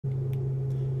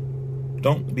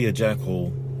Don't be a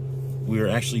jackhole. We are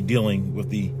actually dealing with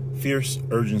the fierce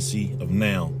urgency of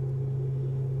now.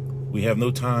 We have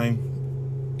no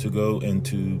time to go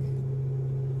into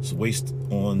waste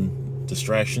on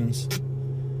distractions.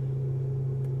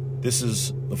 This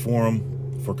is the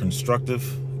forum for constructive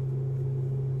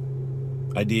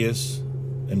ideas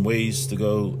and ways to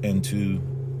go and to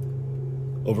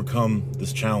overcome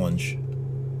this challenge.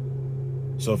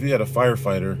 So if you had a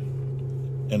firefighter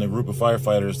and a group of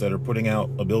firefighters that are putting out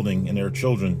a building and there are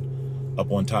children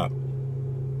up on top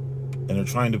and they're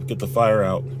trying to get the fire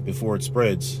out before it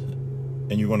spreads,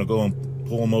 and you're going to go and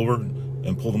pull them over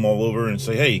and pull them all over and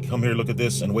say, hey, come here, look at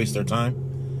this, and waste their time?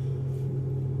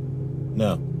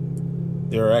 No.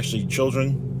 There are actually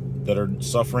children that are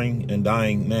suffering and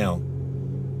dying now,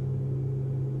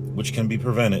 which can be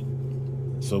prevented.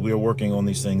 So we are working on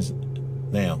these things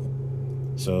now.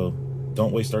 So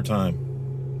don't waste our time.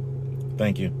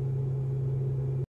 Thank you.